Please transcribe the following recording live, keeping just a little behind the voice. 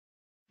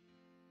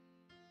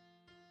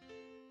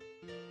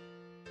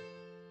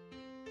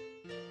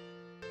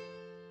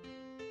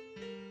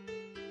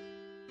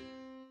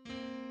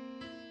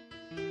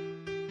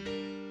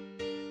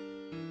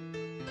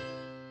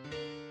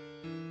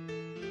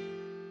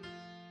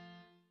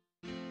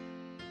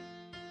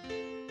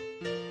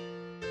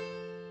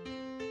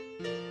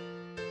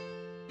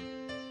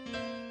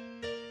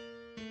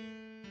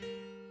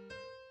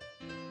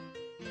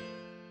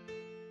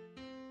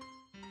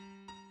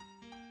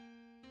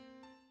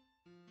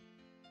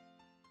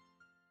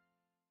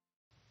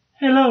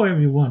Hello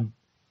everyone.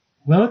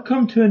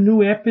 Welcome to a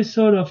new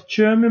episode of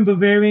German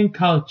Bavarian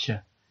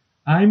Culture.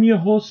 I'm your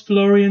host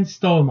Florian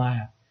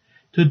Stollmayer.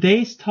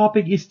 Today's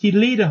topic is die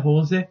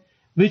Lederhose,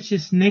 which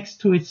is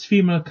next to its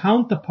female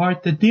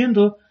counterpart, the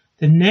dirndl,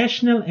 the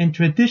national and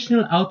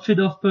traditional outfit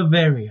of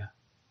Bavaria.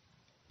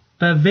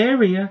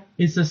 Bavaria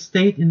is a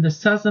state in the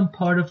southern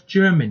part of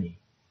Germany.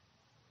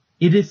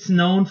 It is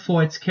known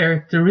for its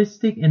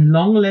characteristic and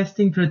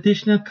long-lasting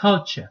traditional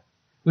culture,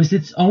 with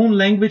its own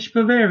language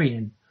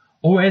Bavarian,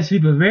 or as we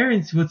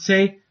Bavarians would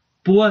say,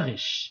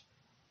 Boerisch,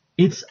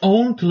 its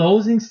own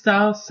clothing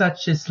styles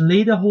such as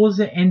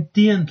Lederhose and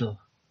dirndl.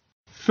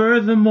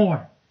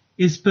 Furthermore,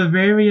 is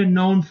Bavaria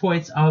known for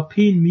its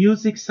alpine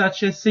music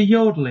such as the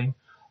yodeling,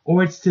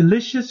 or its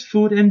delicious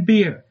food and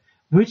beer,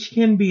 which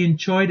can be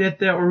enjoyed at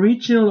the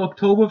original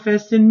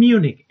Oktoberfest in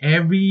Munich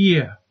every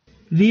year.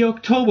 The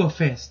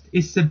Oktoberfest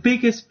is the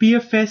biggest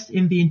beer fest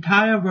in the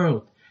entire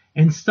world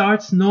and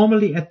starts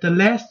normally at the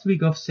last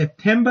week of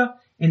September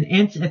and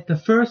ends at the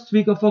first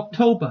week of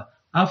October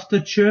after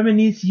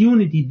Germany's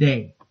Unity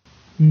Day.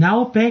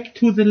 Now back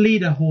to the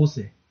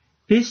Lederhose.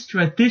 This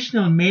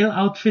traditional male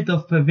outfit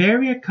of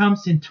Bavaria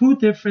comes in two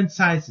different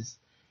sizes.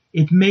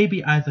 It may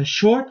be either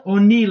short or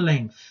knee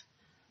length.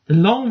 The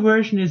long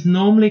version is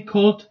normally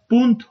called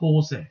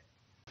Bunthose.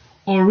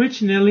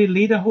 Originally,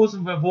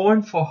 Lederhosen were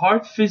worn for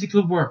hard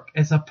physical work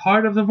as a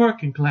part of the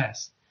working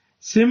class,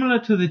 similar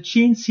to the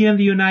jeans here in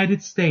the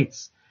United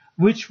States,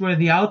 which were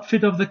the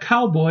outfit of the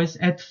cowboys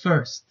at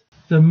first.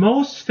 The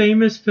most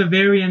famous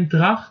Bavarian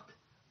Tracht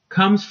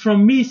comes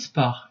from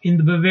Miesbach in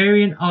the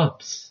Bavarian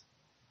Alps.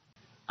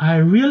 I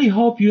really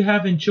hope you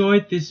have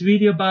enjoyed this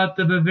video about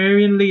the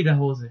Bavarian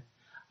Lederhose.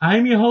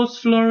 I'm your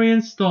host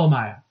Florian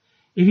Stollmayer.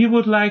 If you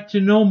would like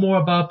to know more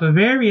about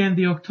Bavaria and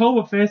the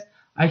Oktoberfest,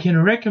 I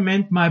can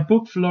recommend my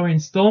book Florian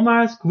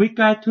Stollmayer's Quick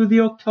Guide to the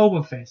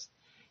Oktoberfest.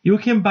 You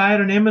can buy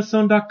it on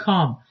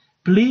Amazon.com.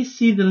 Please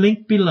see the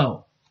link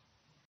below.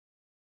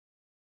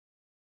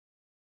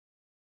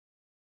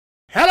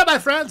 Hello my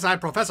friends, I'm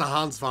Professor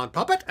Hans von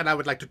Puppet and I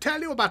would like to tell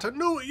you about a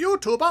new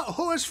YouTuber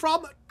who is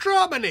from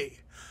Germany.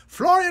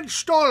 Florian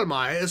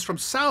Stollmayer is from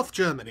South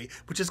Germany,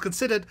 which is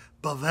considered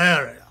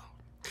Bavaria.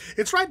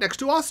 It's right next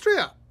to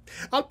Austria.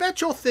 I'll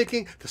bet you're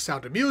thinking The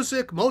Sound of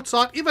Music,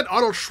 Mozart, even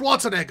Arnold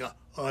Schwarzenegger.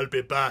 I'll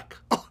be back.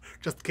 Oh,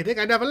 just kidding,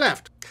 I never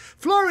left.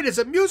 Florian is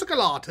a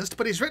musical artist,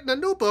 but he's written a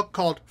new book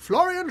called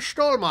Florian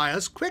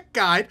Stollmayer's Quick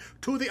Guide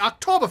to the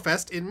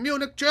Oktoberfest in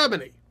Munich,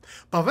 Germany.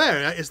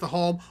 Bavaria is the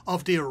home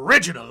of the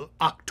original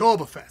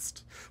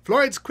Oktoberfest.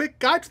 Florian's Quick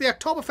Guide to the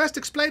Oktoberfest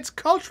explains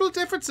cultural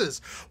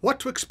differences, what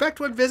to expect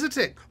when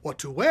visiting, what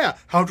to wear,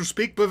 how to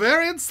speak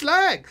Bavarian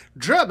slang,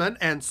 German,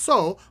 and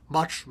so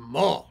much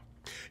more.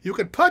 You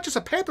can purchase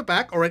a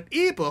paperback or an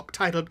ebook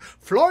titled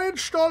Florian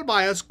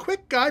Stollmayer's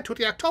Quick Guide to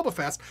the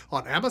Oktoberfest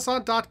on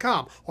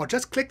Amazon.com or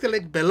just click the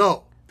link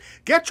below.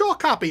 Get your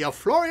copy of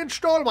Florian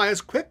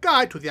Stollmayer's Quick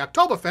Guide to the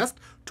Oktoberfest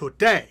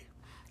today.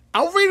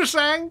 Auf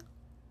Wiedersehen!